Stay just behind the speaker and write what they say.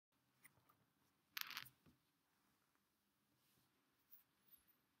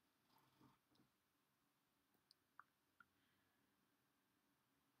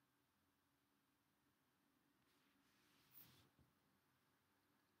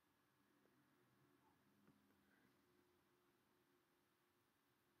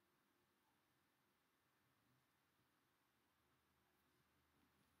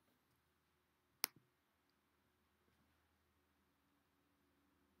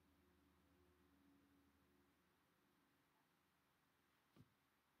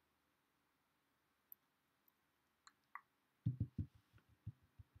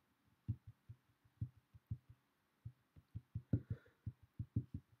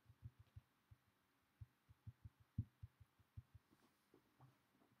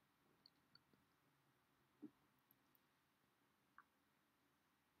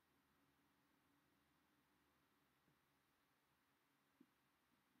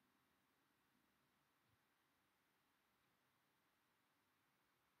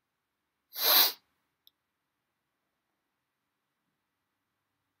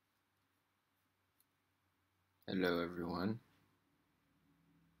Hello everyone.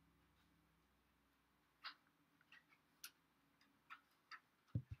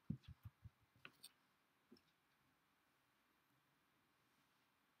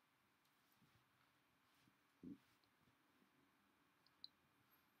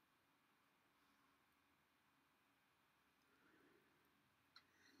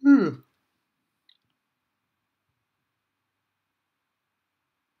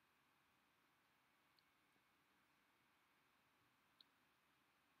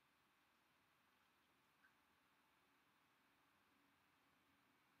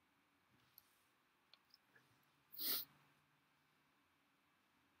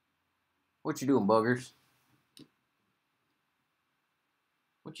 What you doing, buggers?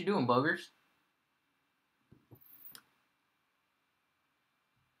 What you doing, buggers?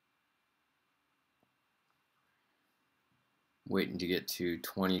 Waiting to get to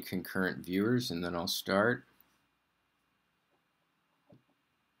 20 concurrent viewers and then I'll start.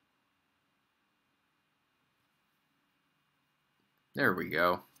 There we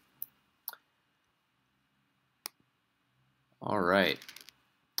go. All right.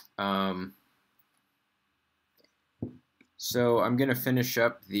 So I'm going to finish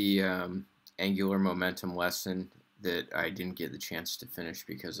up the angular momentum lesson that I didn't get the chance to finish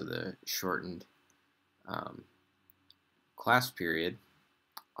because of the shortened class period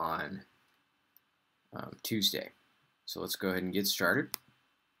on Tuesday. So let's go ahead and get started.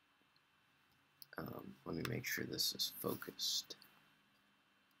 Let me make sure this is focused.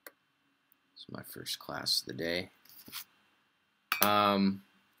 It's my first class of the day.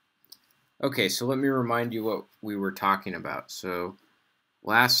 Okay, so let me remind you what we were talking about. So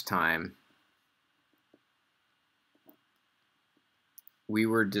last time we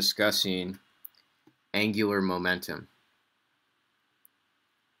were discussing angular momentum.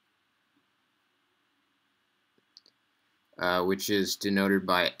 Which is denoted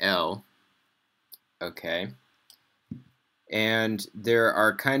by L. Okay. And there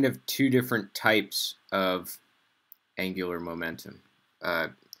are kind of two different types of angular momentum.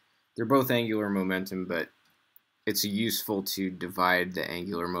 They're both angular momentum, but it's useful to divide the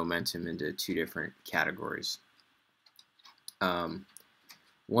angular momentum into two different categories. One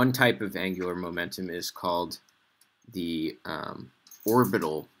type of angular momentum is called the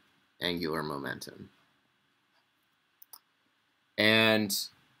orbital angular momentum. And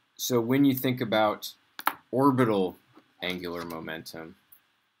so when you think about orbital angular momentum,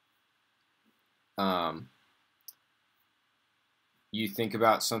 you think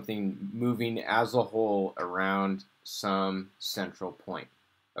about something moving as a whole around some central point,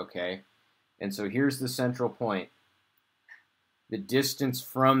 okay? And so here's the central point. The distance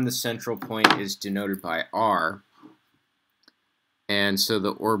from the central point is denoted by r, and so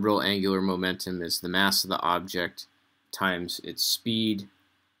the orbital angular momentum is the mass of the object times its speed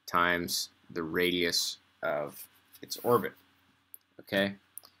times the radius of its orbit, okay?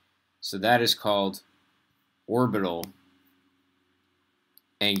 So that is called orbital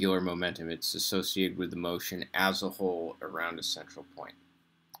angular momentum. It's associated with the motion as a whole around a central point,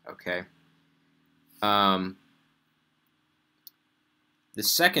 okay? The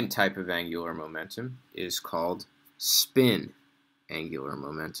second type of angular momentum is called spin angular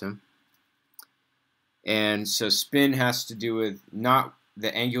momentum. And so spin has to do with not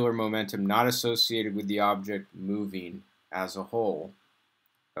the angular momentum not associated with the object moving as a whole,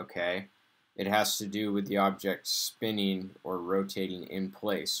 okay? It has to do with the object spinning or rotating in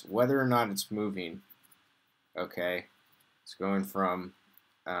place, whether or not it's moving, okay? It's going from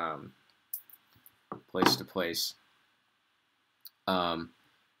place to place. And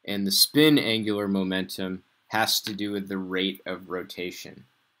the spin angular momentum has to do with the rate of rotation.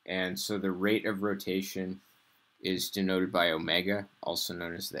 And so the rate of rotation is denoted by omega, also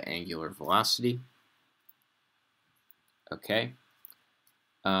known as the angular velocity. Okay.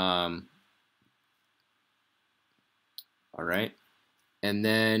 All right. And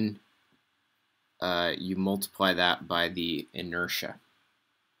then you multiply that by the inertia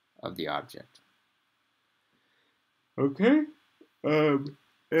of the object. Okay. And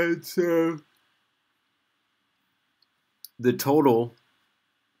so the total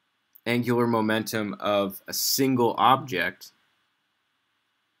angular momentum of a single object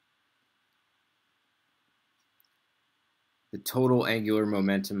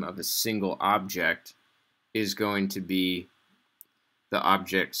is going to be the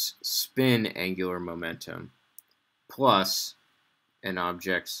object's spin angular momentum plus an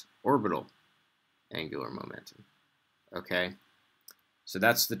object's orbital angular momentum. Okay? So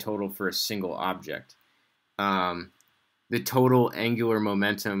that's the total for a single object. The total angular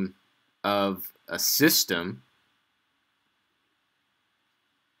momentum of a system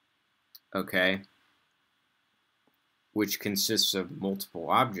okay, which consists of multiple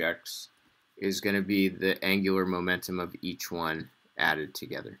objects, is going to be the angular momentum of each one added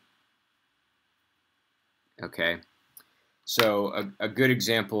together. Okay, so a good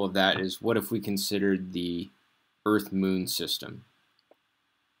example of that is, what if we considered the Earth-Moon system?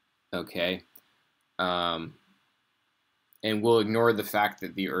 Okay, and we'll ignore the fact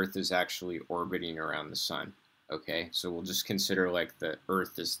that the Earth is actually orbiting around the Sun. Okay, so we'll just consider like the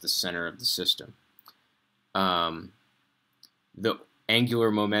Earth is the center of the system. The angular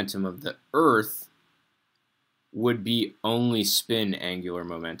momentum of the Earth would be only spin angular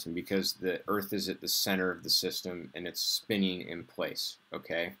momentum, because the Earth is at the center of the system and it's spinning in place.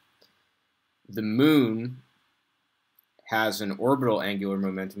 Okay, the Moon has an orbital angular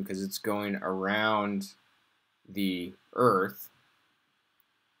momentum because it's going around the Earth.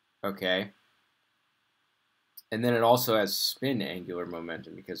 Okay, and then it also has spin angular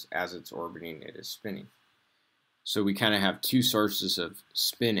momentum because as it's orbiting, it is spinning. So we kind of have two sources of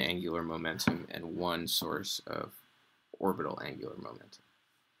spin angular momentum and one source of orbital angular momentum.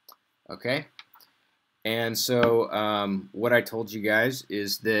 Okay? And so what I told you guys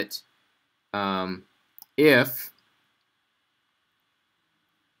is that if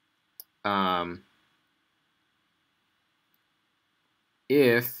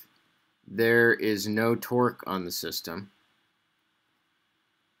there is no torque on the system,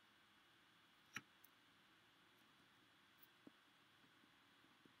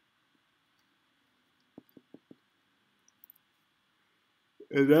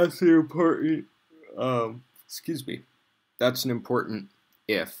 and that's an important, excuse me, that's an important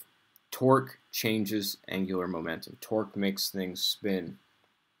if. Torque changes angular momentum. Torque makes things spin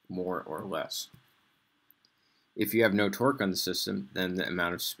more or less. If you have no torque on the system, then the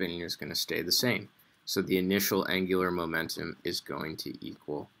amount of spinning is going to stay the same. So the initial angular momentum is going to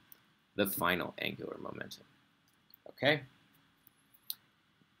equal the final angular momentum. Okay?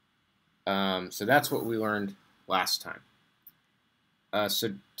 So that's what we learned last time.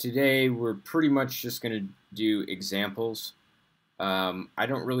 So today we're pretty much just going to do examples. I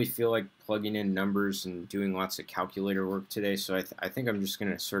don't really feel like plugging in numbers and doing lots of calculator work today, so I think I'm just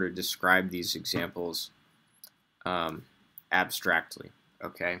going to sort of describe these examples abstractly.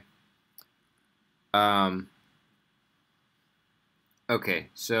 Okay. Okay,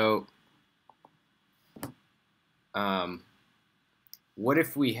 so what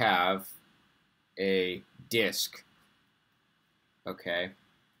if we have a disk? Okay,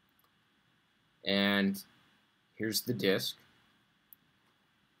 and here's the disk.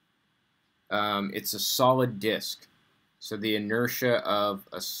 It's a solid disk, so the inertia of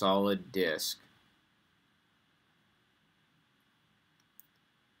a solid disk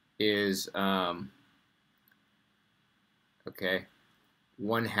is okay,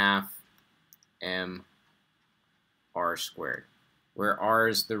 1/2 mr squared, where r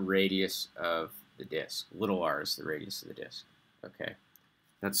is the radius of the disk. Little r is the radius of the disk. Okay,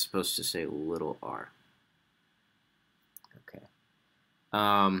 that's supposed to say little r. Okay.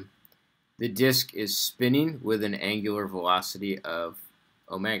 The disk is spinning with an angular velocity of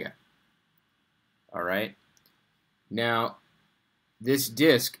omega. All right. Now, this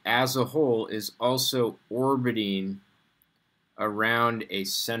disk as a whole is also orbiting around a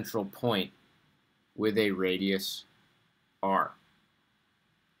central point with a radius r.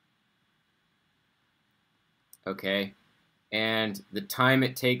 Okay, and the time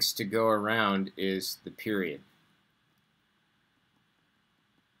it takes to go around is the period.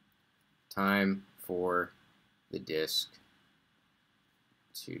 Time for the disk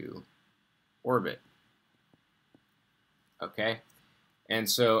to orbit. Okay, and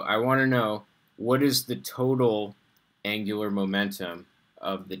so I want to know, what is the total angular momentum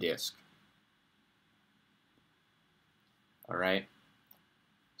of the disk? All right,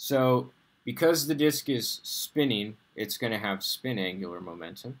 so because the disk is spinning, it's going to have spin angular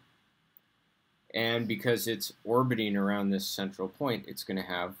momentum. And because it's orbiting around this central point, it's going to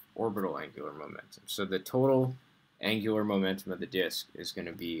have orbital angular momentum. So the total angular momentum of the disk is going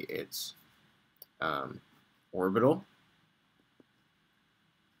to be its orbital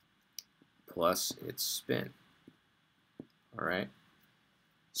plus its spin. All right.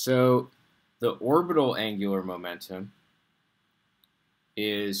 So the orbital angular momentum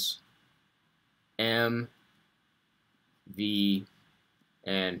is mv,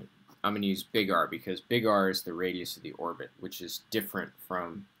 and I'm going to use big R because big R is the radius of the orbit, which is different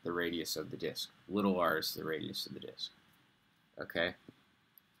from the radius of the disk. Little r is the radius of the disk. Okay.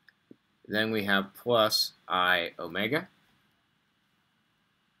 Then we have plus I omega.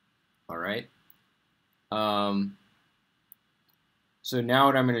 All right. So now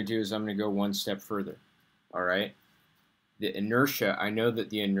what I'm going to do is I'm going to go one step further. All right. The inertia, I know that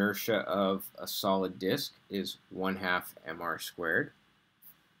the inertia of a solid disk is 1/2 mr squared.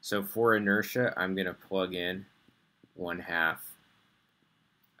 So for inertia, I'm going to plug in 1/2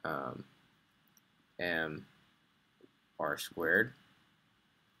 mr squared,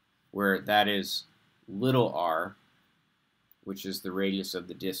 where that is little r, which is the radius of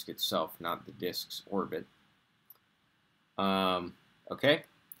the disk itself, not the disk's orbit. Okay,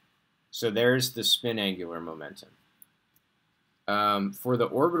 so there's the spin angular momentum. For the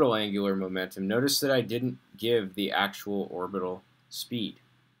orbital angular momentum, notice that I didn't give the actual orbital speed.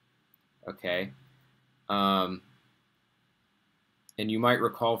 Okay, and you might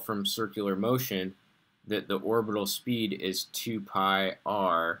recall from circular motion that the orbital speed is 2 pi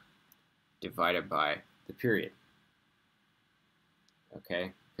r divided by the period.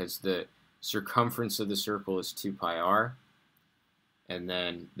 Okay, because the circumference of the circle is 2 pi r, and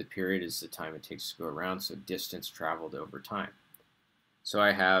then the period is the time it takes to go around, so distance traveled over time. So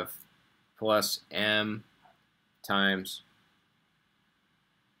I have plus m times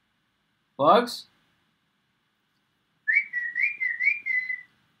bugs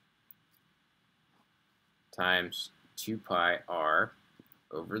times 2 pi r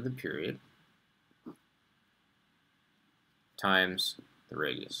over the period times the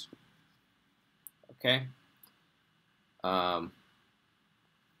radius. Okay.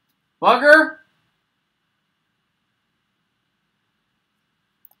 Bugger!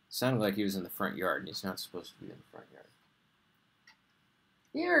 Sounded like he was in the front yard, and he's not supposed to be in the front yard.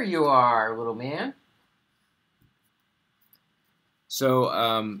 Here you are, little man.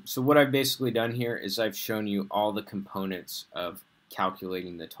 So, so what I've basically done here is I've shown you all the components of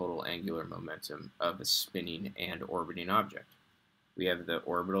calculating the total angular momentum of a spinning and orbiting object. We have the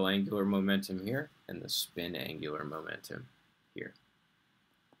orbital angular momentum here and the spin angular momentum here.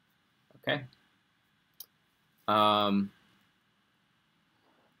 Okay.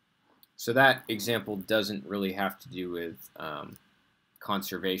 So that example doesn't really have to do with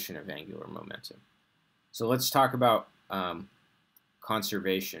conservation of angular momentum. So let's talk about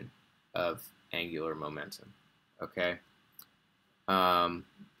conservation of angular momentum. Okay.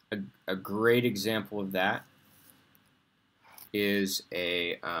 A great example of that is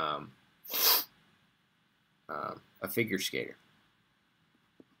a figure skater.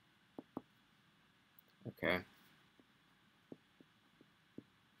 Okay.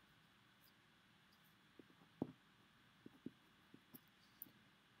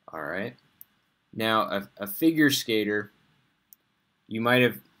 All right. Now, a figure skater, you might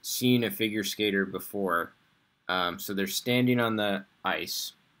have seen a figure skater before. So they're standing on the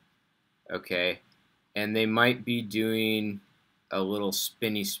ice, okay, and they might be doing a little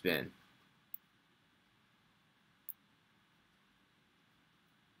spinny spin.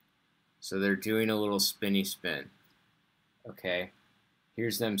 So they're doing a little spinny spin, okay.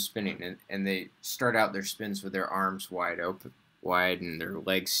 Here's them spinning, and they start out their spins with their arms wide open, and their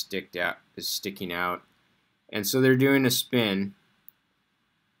legs sticking out, and so they're doing a spin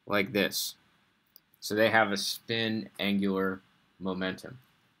like this. So they have a spin angular momentum.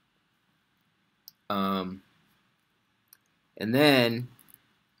 And then,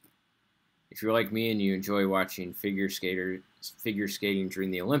 if you're like me and you enjoy watching figure skating during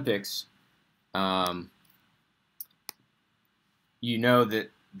the Olympics, you know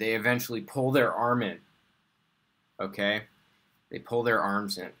that they eventually pull their arm in. Okay? They pull their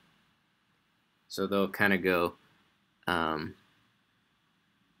arms in. So they'll kind of go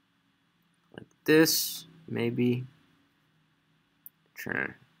like this, maybe. I'm trying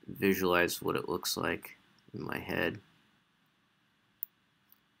to visualize what it looks like in my head.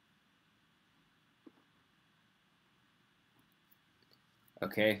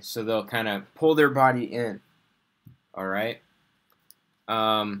 Okay, so they'll kind of pull their body in. All right?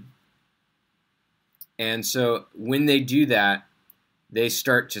 And so when they do that, they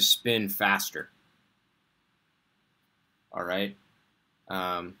start to spin faster. All right?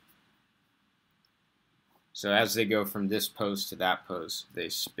 So as they go from this pose to that pose, they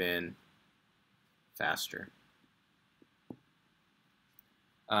spin faster.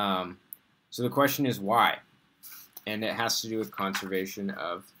 So the question is why? And it has to do with conservation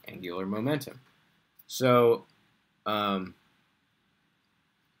of angular momentum. So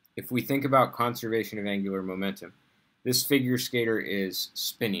if we think about conservation of angular momentum, this figure skater is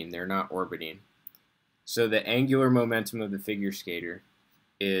spinning, they're not orbiting. So the angular momentum of the figure skater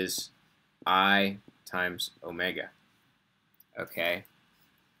is I times omega. Okay?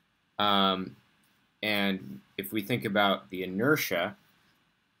 And if we think about the inertia,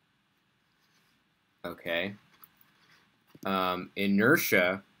 okay,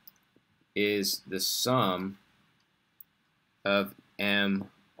 inertia is the sum of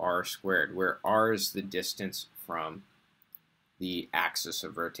mr squared, where r is the distance from the axis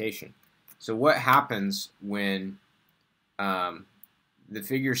of rotation. So what happens when the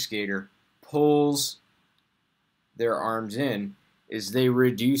figure skater pulls their arms in is they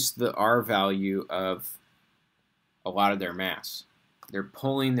reduce the r value of a lot of their mass. They're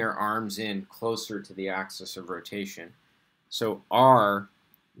pulling their arms in closer to the axis of rotation. So r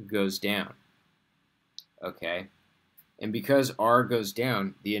goes down. Okay? And because r goes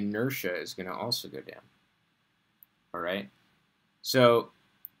down, the inertia is going to also go down. All right? So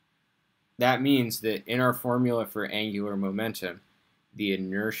that means that in our formula for angular momentum, the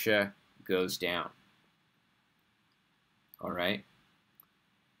inertia goes down. All right?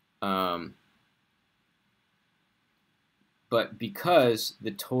 But because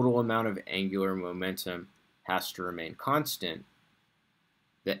the total amount of angular momentum has to remain constant,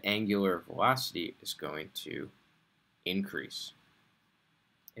 the angular velocity is going to increase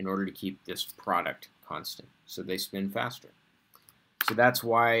in order to keep this product constant. So they spin faster. So that's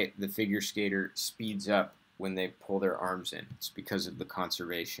why the figure skater speeds up when they pull their arms in. It's because of the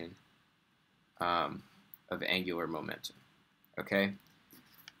conservation of angular momentum. Okay?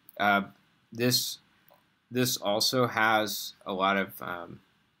 This also has a lot of,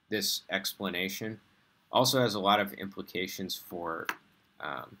 this explanation also has a lot of implications for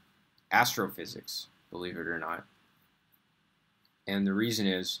astrophysics, believe it or not. And the reason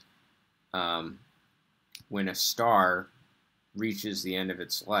is when a star reaches the end of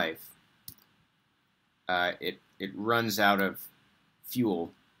its life, it runs out of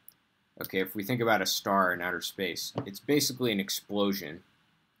fuel. Okay, if we think about a star in outer space, it's basically an explosion,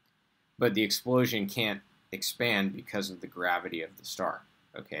 but the explosion can't expand because of the gravity of the star.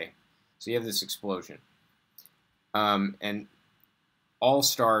 Okay, so you have this explosion, and all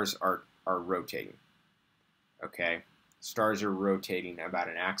stars are rotating. Okay, stars are rotating about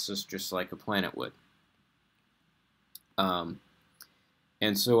an axis just like a planet would.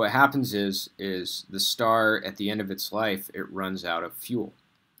 And so what happens is the star at the end of its life, it runs out of fuel.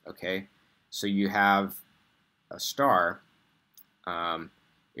 Okay, so you have a star,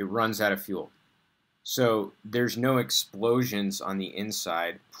 it runs out of fuel. So there's no explosions on the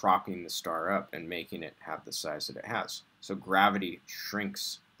inside propping the star up and making it have the size that it has. So gravity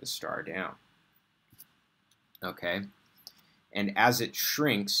shrinks the star down. Okay, and as it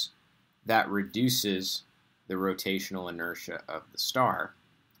shrinks, that reduces the rotational inertia of the star,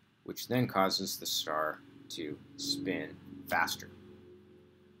 which then causes the star to spin faster.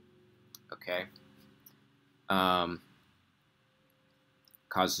 Okay,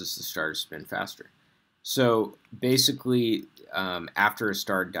 causes the star to spin faster. So basically, after a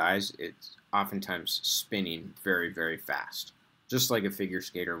star dies, it's oftentimes spinning very, very fast. Just like a figure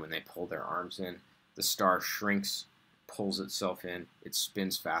skater, when they pull their arms in, the star shrinks, pulls itself in, it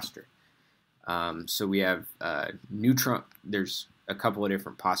spins faster. So we have neutron. There's a couple of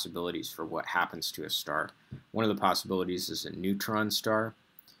different possibilities for what happens to a star. One of the possibilities is a neutron star.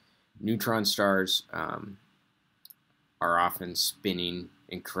 Neutron stars are often spinning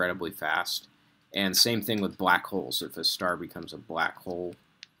incredibly fast. And same thing with black holes. If a star becomes a black hole,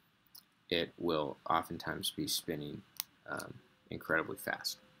 it will oftentimes be spinning incredibly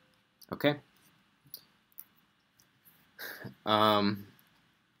fast. Okay?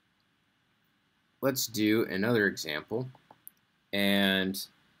 Let's do another example. And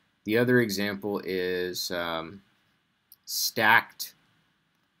the other example is stacked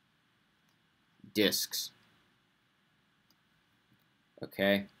disks.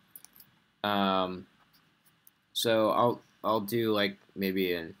 Okay? So I'll do like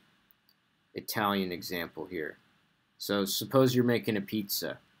maybe an Italian example here. So suppose you're making a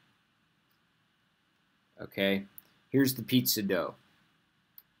pizza. Okay, here's the pizza dough.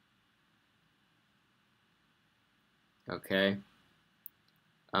 Okay.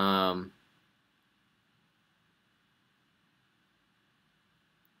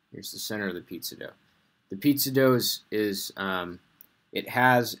 Here's the center of the pizza dough. The pizza dough is it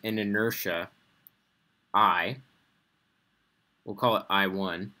has an inertia I. We'll call it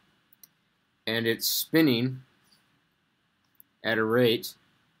I1, and it's spinning at a rate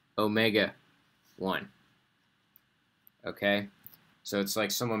omega 1. Okay, so it's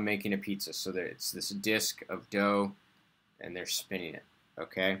like someone making a pizza. So that it's this disc of dough, and they're spinning it.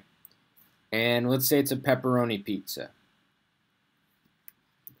 Okay, and let's say it's a pepperoni pizza.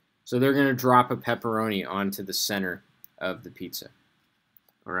 So they're going to drop a pepperoni onto the center of the pizza.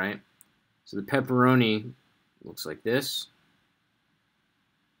 All right, so the pepperoni looks like this.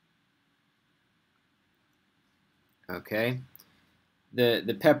 Okay,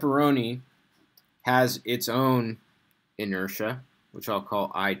 the pepperoni has its own inertia, which I'll call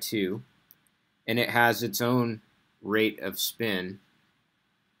I2, and it has its own rate of spin,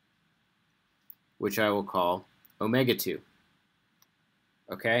 which I will call omega 2.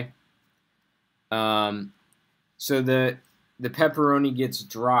 Okay, so the pepperoni gets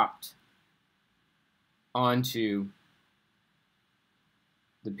dropped onto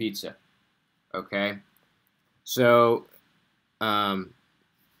the pizza. Okay, so so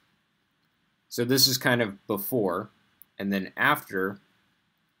this is kind of before, and then after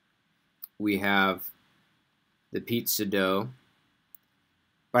we have the pizza dough.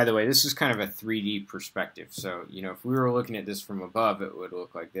 By the way, this is kind of a 3D perspective. So, you know, if we were looking at this from above, it would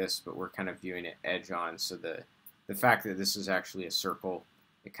look like this, but we're kind of viewing it edge on. So the fact that this is actually a circle,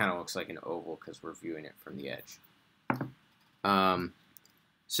 it kind of looks like an oval because we're viewing it from the edge.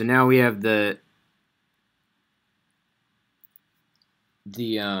 So now we have the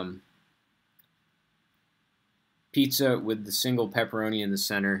pizza with the single pepperoni in the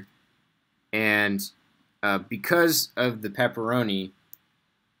center, and because of the pepperoni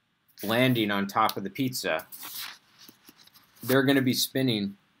landing on top of the pizza, they're going to be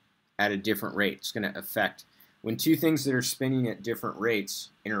spinning at a different rate. It's going to affect when two things that are spinning at different rates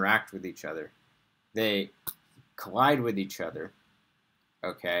interact with each other. They collide with each other,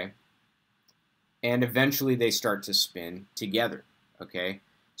 okay, and eventually they start to spin together, okay.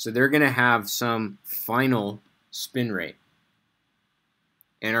 So they're going to have some final spin rate.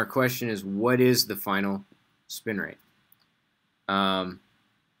 And our question is, what is the final spin rate?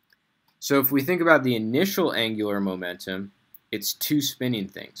 So if we think about the initial angular momentum, it's two spinning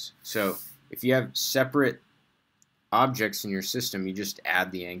things. So if you have separate objects in your system, you just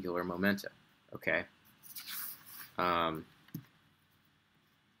add the angular momentum, okay? So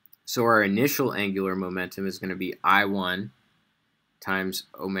our initial angular momentum is going to be I1 times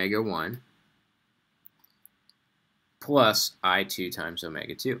omega 1 plus I2 times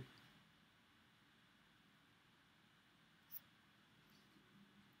omega 2.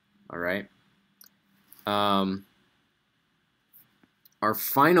 All right. Our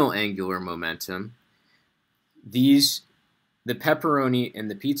final angular momentum, the pepperoni and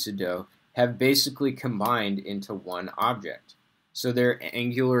the pizza dough have basically combined into one object. So their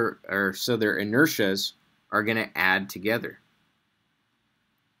inertias are going to add together.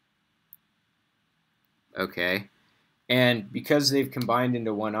 Okay. And because they've combined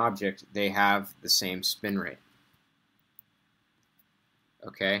into one object, they have the same spin rate.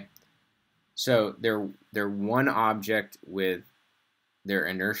 Okay? So they're one object with their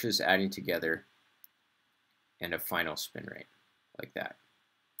inertias adding together and a final spin rate, like that.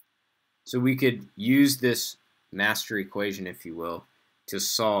 So we could use this master equation, if you will, to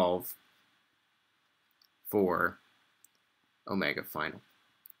solve for omega final.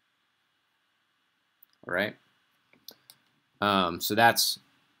 All right? So that's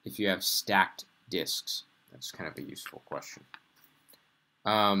if you have stacked disks. That's kind of a useful question.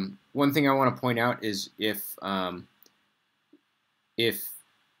 One thing I want to point out is if one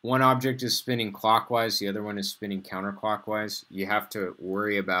object is spinning clockwise, the other one is spinning counterclockwise, you have to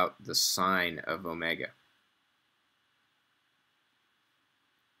worry about the sign of omega.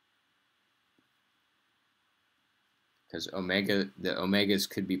 Because the omegas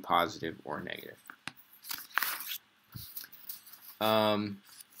could be positive or negative.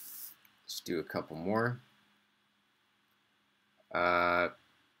 Let's do a couple more. Okay.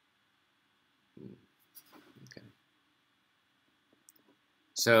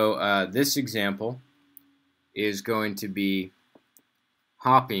 So this example is going to be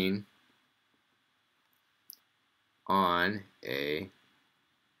hopping on a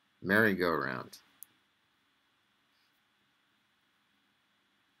merry-go-round.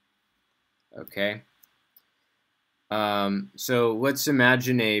 Okay. So let's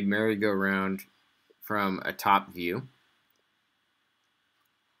imagine a merry-go-round from a top view.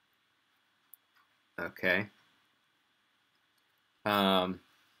 Okay.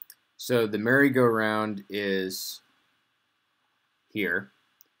 So the merry-go-round is here.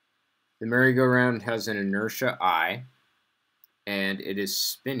 The merry-go-round has an inertia I, and it is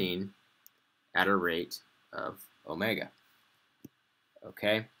spinning at a rate of omega.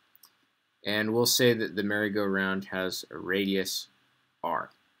 Okay? And we'll say that the merry-go-round has a radius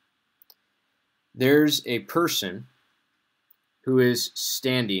r. There's a person who is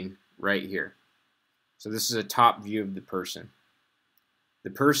standing right here. So this is a top view of the person. The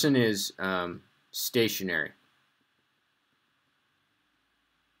person is stationary.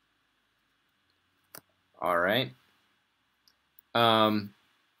 All right.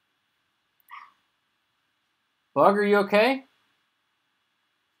 Bug, are you okay?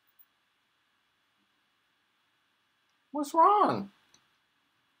 What's wrong?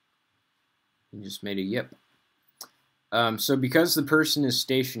 You just made a yip. So because the person is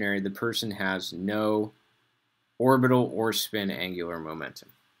stationary, the person has no orbital or spin angular momentum.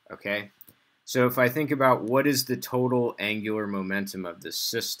 Okay? So if I think about what is the total angular momentum of this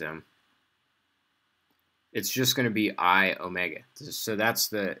system, it's just going to be I omega. So that's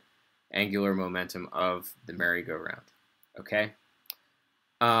the angular momentum of the merry-go-round. Okay?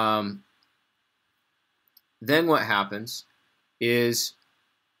 Then what happens is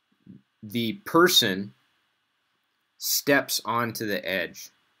the person steps onto the edge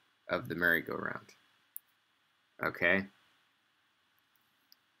of the merry-go-round. Okay?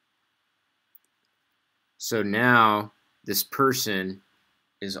 So now this person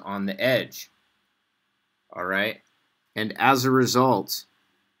is on the edge. All right? And as a result,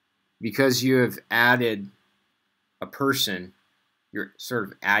 because you have added a person, you're sort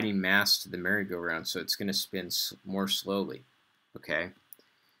of adding mass to the merry-go-round, so it's going to spin more slowly. Okay?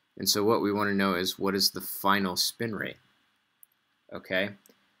 And so what we want to know is, what is the final spin rate? Okay?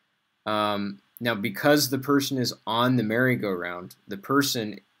 Now, because the person is on the merry-go-round, the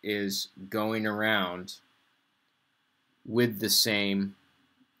person is going around with the same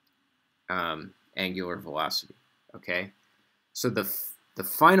angular velocity. Okay? So the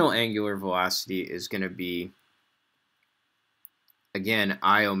final angular velocity is going to be, again,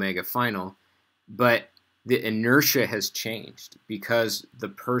 I omega final, but the inertia has changed because the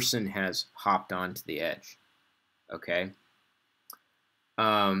person has hopped onto the edge. Okay?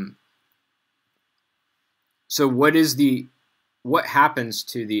 So what happens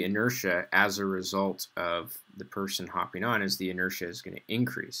to the inertia as a result of the person hopping on is the inertia is going to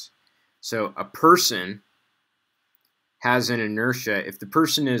increase. So a person has an inertia. If the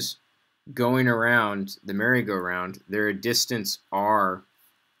person is going around the merry-go-round, they're a distance r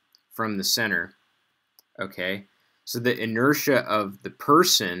from the center. Okay? So the inertia of the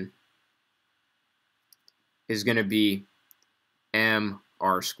person is going to be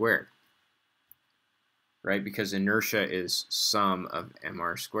mr squared. Right? Because inertia is sum of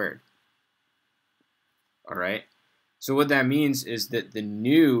mr squared. All right? So what that means is that the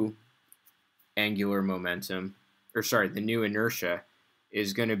new angular momentum, the new inertia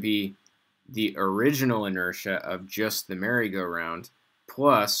is going to be the original inertia of just the merry-go-round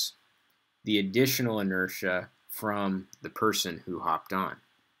plus the additional inertia from the person who hopped on.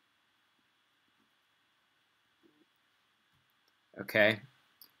 Okay?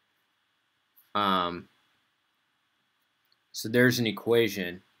 So there's an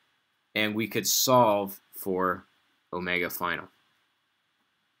equation, and we could solve for omega final.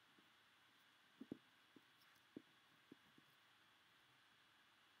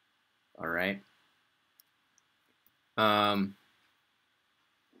 All right.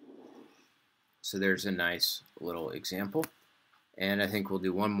 So there's a nice little example, and I think we'll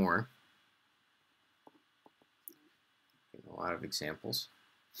do one more. A lot of examples.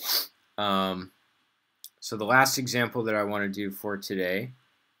 So the last example that I want to do for today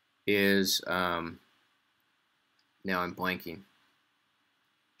is, now I'm blanking.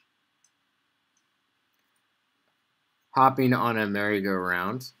 Hopping on a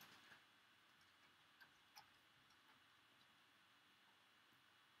merry-go-round.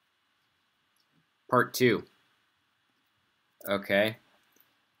 Part 2. Okay.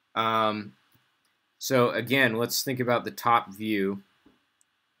 So again, let's think about the top view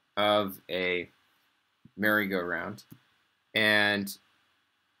of a merry-go-round. And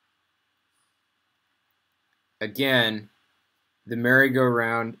again, the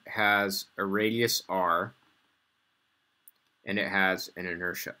merry-go-round has a radius r, and it has an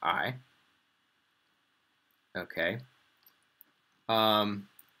inertia I. Okay.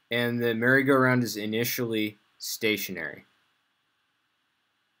 And the merry-go-round is initially stationary.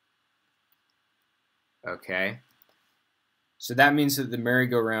 Okay. So that means that the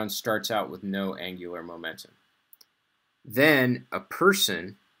merry-go-round starts out with no angular momentum. Then a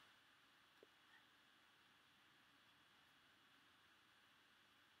person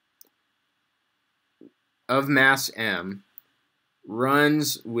of mass m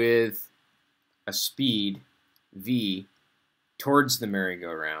runs with a speed v towards the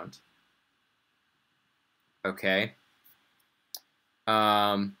merry-go-round. Okay.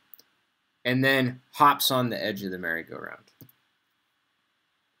 And then hops on the edge of the merry-go-round.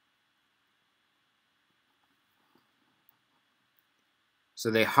 So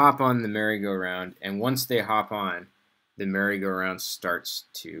they hop on the merry-go-round, and once they hop on, the merry-go-round starts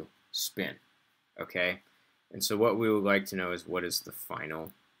to spin. Okay? And so what we would like to know is, what is the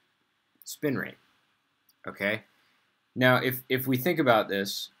final spin rate? Okay? Now, if we think about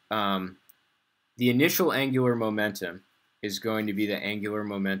this, the initial angular momentum is going to be the angular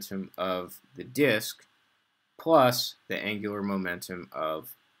momentum of the disk plus the angular momentum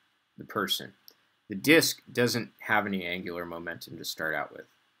of the person. The disk doesn't have any angular momentum to start out with.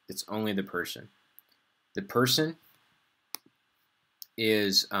 It's only the person. The person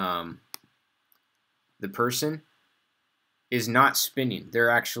is not spinning. They're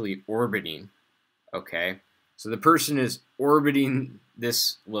actually orbiting. Okay, so the person is orbiting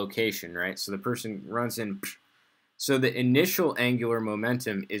this location, right? So the person runs in. So the initial angular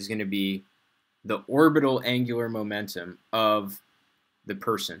momentum is going to be the orbital angular momentum of the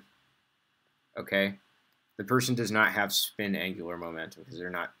person. Okay, the person does not have spin angular momentum because they're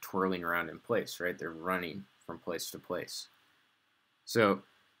not twirling around in place, right? They're running from place to place. So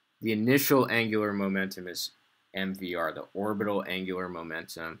the initial angular momentum is MVR, the orbital angular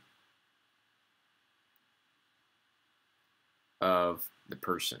momentum of the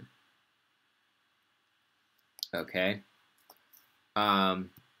person. Okay.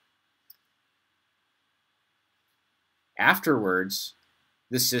 Afterwards,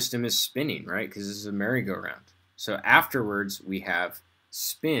 the system is spinning, right? Because this is a merry-go-round. So afterwards, we have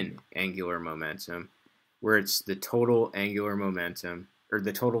spin angular momentum, where it's the total angular momentum, or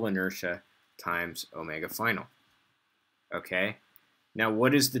the total inertia times omega final. Okay? Now,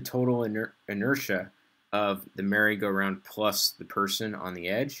 what is the total inertia of the merry-go-round plus the person on the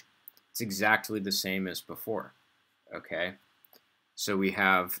edge? It's exactly the same as before. Okay? So we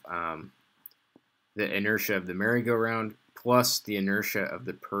have the inertia of the merry-go-round plus the inertia of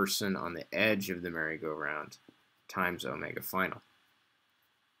the person on the edge of the merry-go-round times omega final.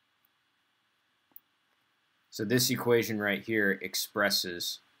 So this equation right here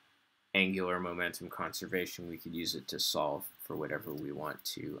expresses angular momentum conservation. We could use it to solve for whatever we want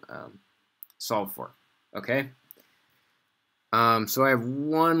to solve for. Okay? So I have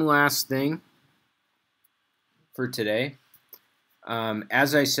one last thing for today.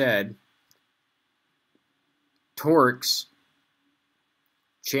 As I said, torques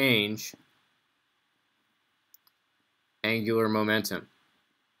change angular momentum.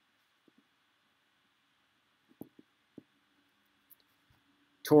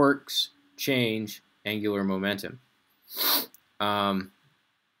 Torques change angular momentum.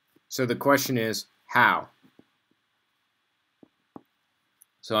 So the question is, how?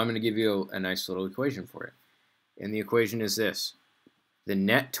 So I'm going to give you a nice little equation for it. And the equation is this. The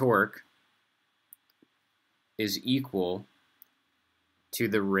net torque is equal to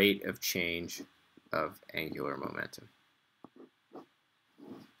the rate of change of angular momentum.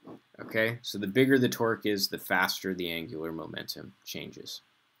 Okay, so the bigger the torque is, the faster the angular momentum changes.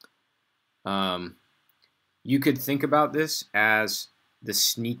 You could think about this as the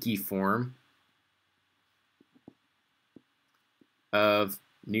sneaky form of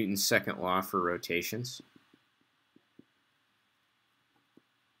Newton's second law for rotations.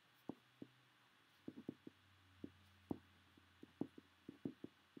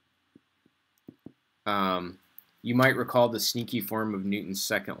 You might recall the sneaky form of Newton's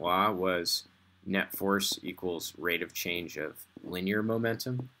second law was net force equals rate of change of linear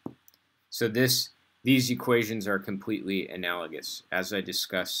momentum. So these equations are completely analogous. As I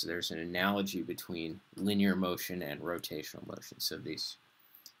discussed, there's an analogy between linear motion and rotational motion. So these,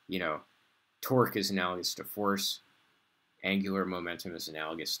 torque is analogous to force, angular momentum is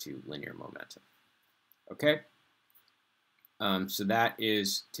analogous to linear momentum. Okay? So that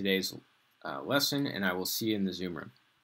is today's lesson, and I will see you in the Zoom room.